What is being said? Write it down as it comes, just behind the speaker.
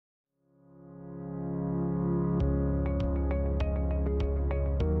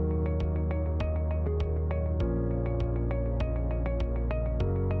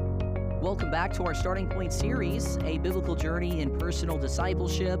Welcome back to our Starting Point series, a biblical journey in personal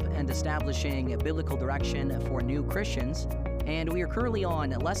discipleship and establishing a biblical direction for new Christians. And we are currently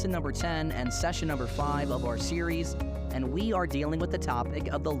on lesson number 10 and session number 5 of our series, and we are dealing with the topic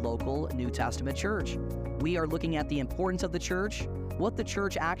of the local New Testament church. We are looking at the importance of the church, what the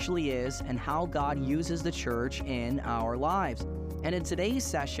church actually is, and how God uses the church in our lives. And in today's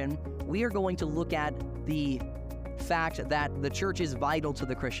session, we are going to look at the fact that the church is vital to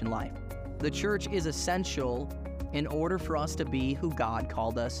the Christian life. The church is essential in order for us to be who God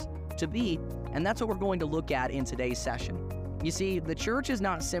called us to be, and that's what we're going to look at in today's session. You see, the church is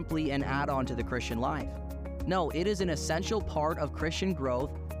not simply an add-on to the Christian life. No, it is an essential part of Christian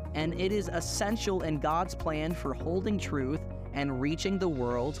growth, and it is essential in God's plan for holding truth and reaching the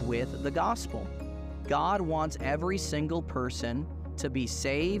world with the gospel. God wants every single person to be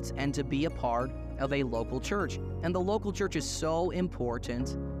saved and to be a part of a local church. And the local church is so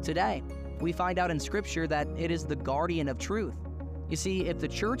important today. We find out in Scripture that it is the guardian of truth. You see, if the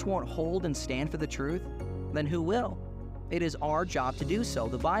church won't hold and stand for the truth, then who will? It is our job to do so.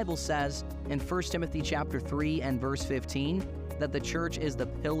 The Bible says in 1 Timothy chapter 3 and verse 15 that the church is the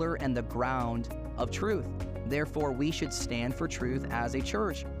pillar and the ground of truth. Therefore, we should stand for truth as a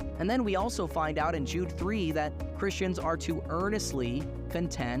church. And then we also find out in Jude 3 that Christians are to earnestly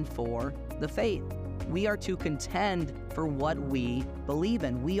contend for the faith. We are to contend for what we believe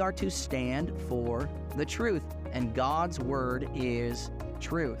in. We are to stand for the truth. And God's word is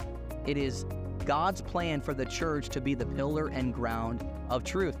truth. It is God's plan for the church to be the pillar and ground of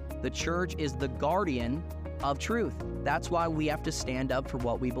truth. The church is the guardian of truth. That's why we have to stand up for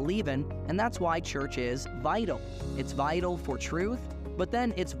what we believe in, and that's why church is vital. It's vital for truth, but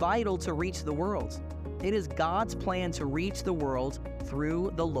then it's vital to reach the world. It is God's plan to reach the world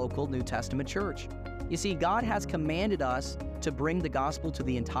through the local New Testament church. You see, God has commanded us to bring the gospel to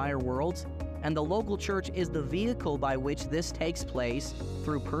the entire world, and the local church is the vehicle by which this takes place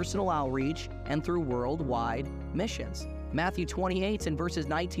through personal outreach and through worldwide missions. Matthew 28 and verses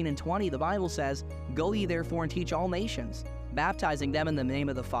 19 and 20, the Bible says, "Go ye therefore and teach all nations, baptizing them in the name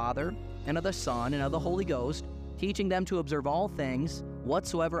of the Father, and of the Son, and of the Holy Ghost, teaching them to observe all things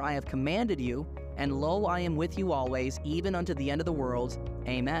whatsoever I have commanded you, and lo, I am with you always, even unto the end of the world.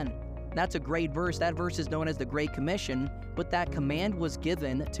 Amen." That's a great verse. That verse is known as the Great Commission, but that command was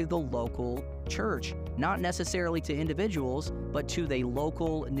given to the local church, not necessarily to individuals, but to the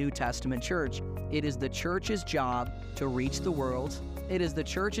local New Testament church. It is the church's job to reach the world. It is the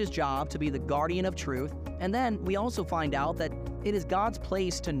church's job to be the guardian of truth. And then we also find out that it is God's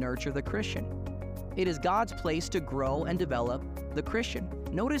place to nurture the Christian. It is God's place to grow and develop the Christian.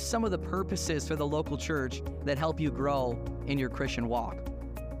 Notice some of the purposes for the local church that help you grow in your Christian walk.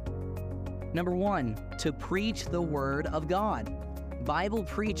 Number 1, to preach the Word of God. Bible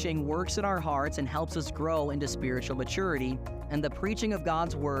preaching works in our hearts and helps us grow into spiritual maturity, and the preaching of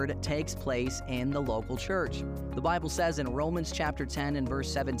God's Word takes place in the local church. The Bible says in Romans chapter 10 and verse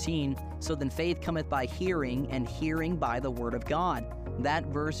 17, "So then faith cometh by hearing, and hearing by the Word of God." That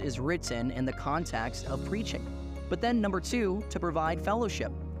verse is written in the context of preaching. But then number 2, to provide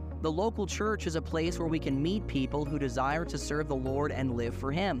fellowship. The local church is a place where we can meet people who desire to serve the Lord and live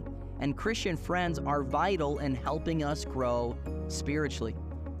for Him. And Christian friends are vital in helping us grow spiritually.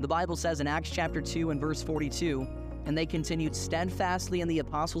 The Bible says in Acts chapter 2 and verse 42, "And they continued steadfastly in the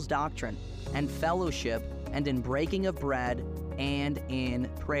apostles' doctrine and fellowship, and in breaking of bread, and in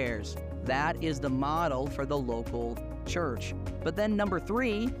prayers." That is the model for the local church. But then number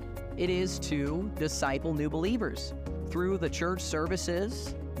 3, it is to disciple new believers. Through the church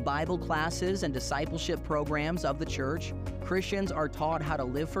services, Bible classes, and discipleship programs of the church, Christians are taught how to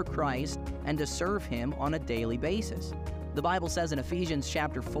live for Christ and to serve Him on a daily basis. The Bible says in Ephesians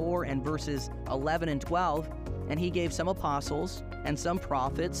chapter 4 and verses 11 and 12, "And He gave some apostles, and some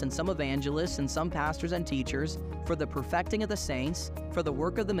prophets, and some evangelists, and some pastors and teachers, for the perfecting of the saints, for the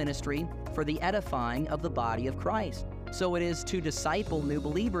work of the ministry, for the edifying of the body of Christ." So it is to disciple new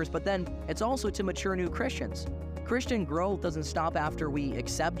believers, but then it's also to mature new Christians. Christian growth doesn't stop after we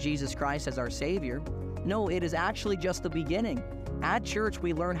accept Jesus Christ as our Savior. No, it is actually just the beginning. At church,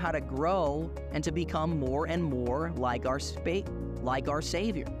 we learn how to grow and to become more and more like our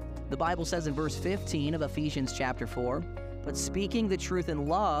Savior. The Bible says in verse 15 of Ephesians chapter 4, "But speaking the truth in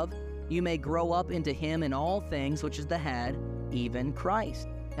love, you may grow up into Him in all things, which is the head, even Christ."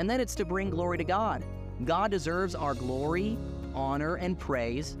 And then it's to bring glory to God. God deserves our glory, honor, and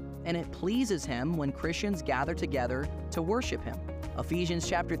praise, and it pleases Him when Christians gather together to worship Him. Ephesians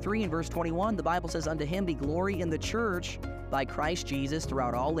chapter 3 and verse 21, the Bible says, "Unto Him be glory in the church by Christ Jesus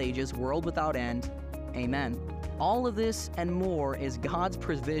throughout all ages, world without end. Amen. All of this and more is God's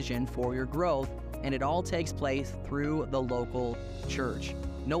provision for your growth, and it all takes place through the local church.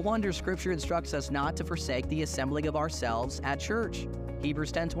 No wonder Scripture instructs us not to forsake the assembling of ourselves at church.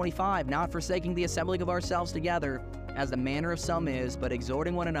 Hebrews 10:25, not forsaking the assembling of ourselves together, as the manner of some is, but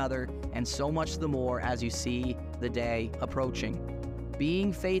exhorting one another, and so much the more as you see the day approaching.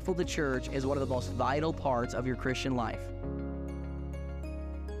 Being faithful to church is one of the most vital parts of your Christian life.